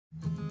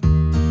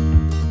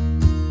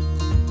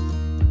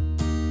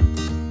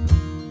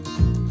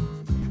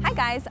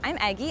guys, I'm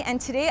Aggie, and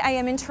today I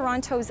am in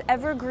Toronto's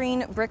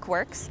Evergreen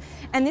Brickworks,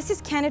 and this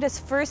is Canada's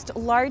first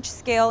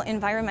large-scale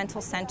environmental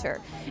centre.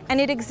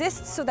 And it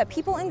exists so that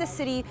people in the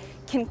city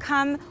can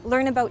come,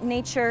 learn about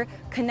nature,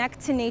 connect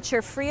to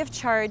nature free of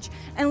charge,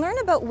 and learn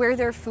about where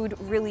their food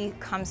really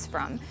comes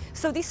from.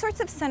 So these sorts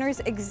of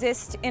centres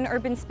exist in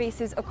urban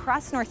spaces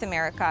across North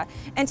America,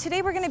 and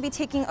today we're going to be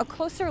taking a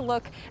closer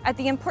look at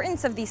the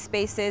importance of these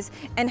spaces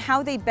and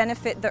how they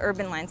benefit the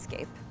urban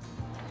landscape.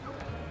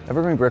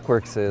 Evergreen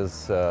Brickworks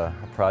is a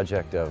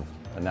project of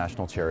a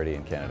national charity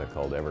in Canada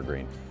called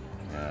Evergreen,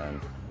 and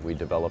we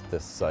developed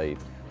this site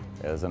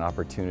as an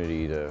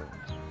opportunity to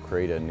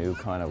create a new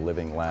kind of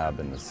living lab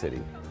in the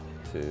city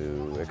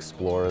to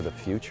explore the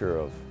future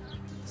of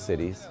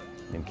cities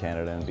in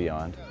Canada and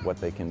beyond, what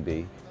they can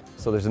be.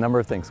 So there's a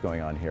number of things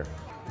going on here.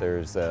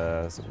 There's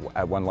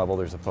at one level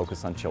there's a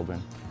focus on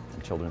children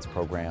and children's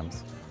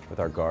programs with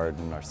our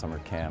garden, our summer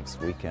camps,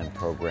 weekend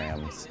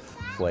programs,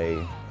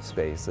 play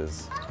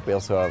spaces. We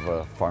also have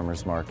a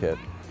farmer's market.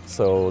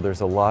 So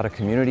there's a lot of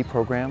community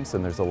programs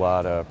and there's a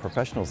lot of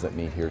professionals that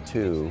meet here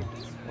too,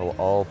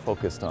 all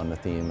focused on the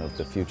theme of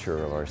the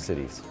future of our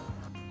cities.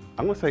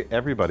 I'm going to say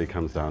everybody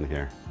comes down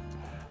here.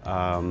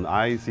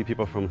 I see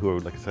people who,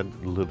 like I said,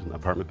 live in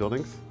apartment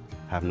buildings,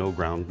 have no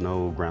ground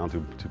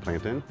to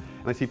plant in.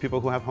 And I see people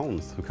who have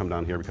homes who come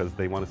down here because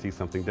they want to see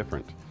something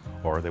different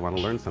or they want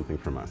to learn something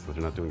from us that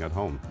they're not doing at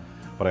home.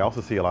 But I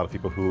also see a lot of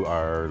people who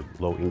are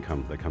low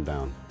income that come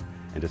down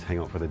and just hang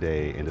out for the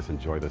day and just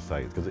enjoy the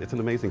site because it's an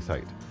amazing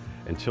site.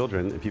 And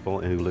children and people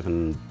who live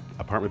in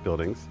apartment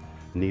buildings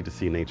need to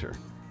see nature.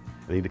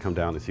 They need to come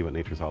down and see what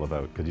nature's all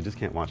about because you just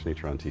can't watch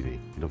nature on TV.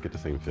 You don't get the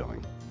same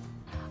feeling.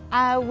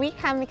 We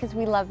come because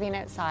we love being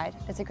outside.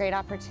 It's a great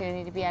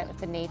opportunity to be out with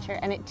the nature,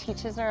 and it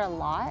teaches her a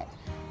lot,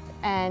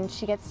 and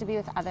she gets to be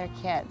with other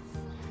kids.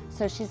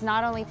 So she's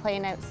not only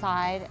playing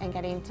outside and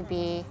getting to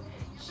be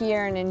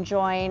here and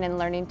enjoying and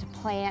learning to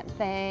plant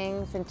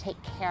things and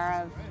take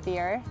care of the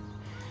earth,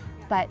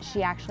 but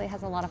she actually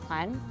has a lot of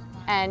fun,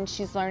 and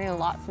she's learning a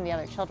lot from the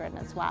other children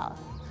as well.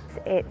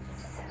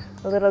 It's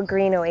a little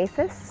green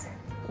oasis.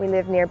 We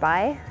live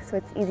nearby, so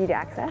it's easy to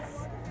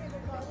access,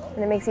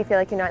 and it makes you feel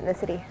like you're not in the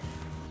city.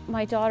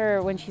 My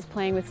daughter, when she's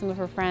playing with some of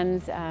her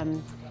friends,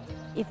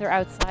 if they're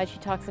outside, she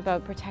talks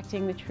about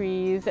protecting the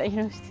trees. You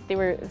know,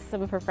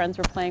 some of her friends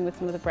were playing with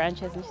some of the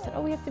branches, and she said,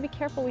 "Oh, we have to be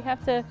careful. We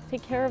have to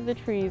take care of the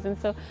trees." And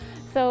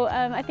so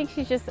I think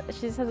she just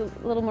has a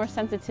little more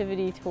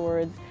sensitivity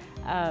towards,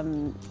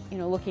 you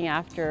know, looking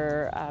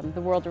after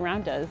the world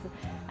around us.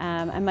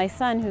 And my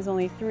son, who's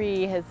only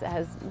 3,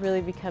 has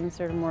really become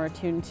sort of more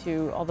attuned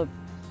to all the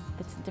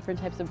different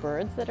types of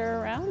birds that are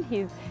around.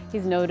 He's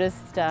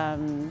noticed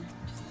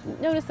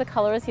the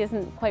colors. He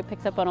hasn't quite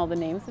picked up on all the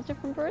names of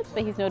different birds,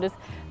 but he's noticed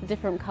the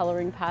different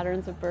coloring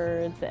patterns of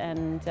birds,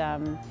 and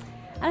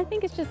I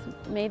think it's just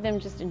made them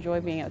just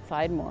enjoy being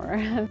outside more.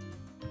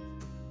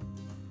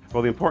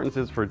 Well, the importance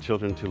is for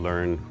children to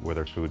learn where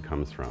their food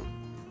comes from.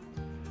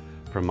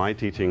 From my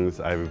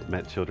teachings, I've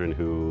met children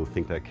who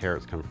think that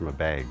carrots come from a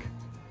bag.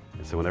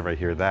 And so whenever I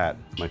hear that,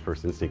 my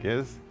first instinct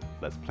is,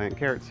 let's plant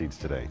carrot seeds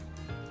today.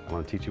 I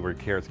want to teach you where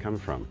carrots come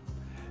from.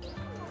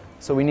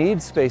 So we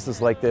need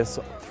spaces like this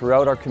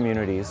throughout our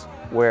communities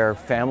where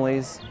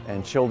families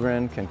and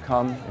children can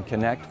come and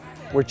connect,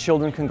 where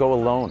children can go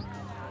alone.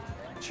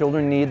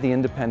 Children need the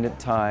independent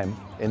time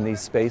in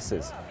these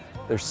spaces.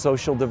 Their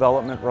social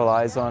development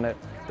relies on it,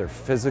 their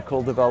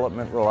physical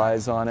development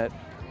relies on it,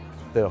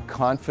 the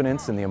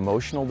confidence and the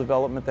emotional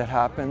development that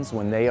happens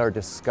when they are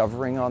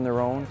discovering on their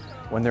own,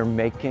 when they're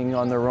making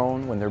on their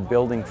own, when they're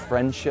building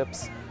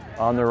friendships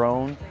on their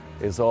own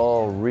is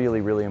all really,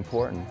 really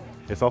important.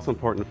 It's also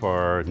important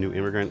for new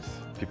immigrants,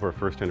 people who are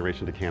first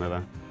generation to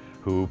Canada,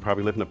 who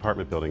probably live in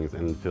apartment buildings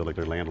and feel like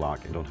they're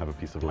landlocked and don't have a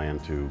piece of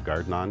land to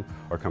garden on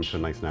or come to a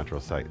nice natural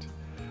site.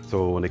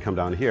 So when they come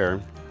down here,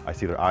 I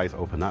see their eyes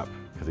open up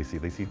because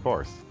they see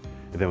forests.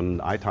 And then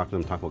when I talk to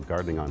them, talk about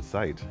gardening on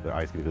site, their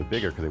eyes get even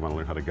bigger because they want to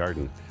learn how to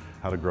garden,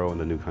 how to grow in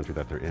the new country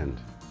that they're in.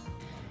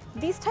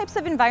 These types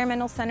of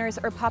environmental centers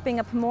are popping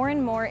up more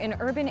and more in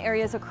urban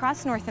areas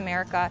across North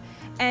America,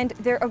 and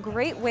they're a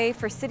great way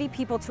for city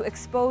people to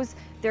expose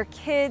their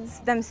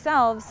kids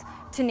themselves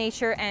to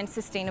nature and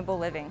sustainable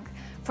living.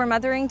 For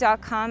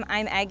Mothering.com,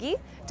 I'm Aggie.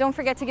 Don't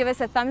forget to give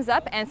us a thumbs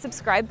up and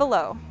subscribe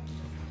below.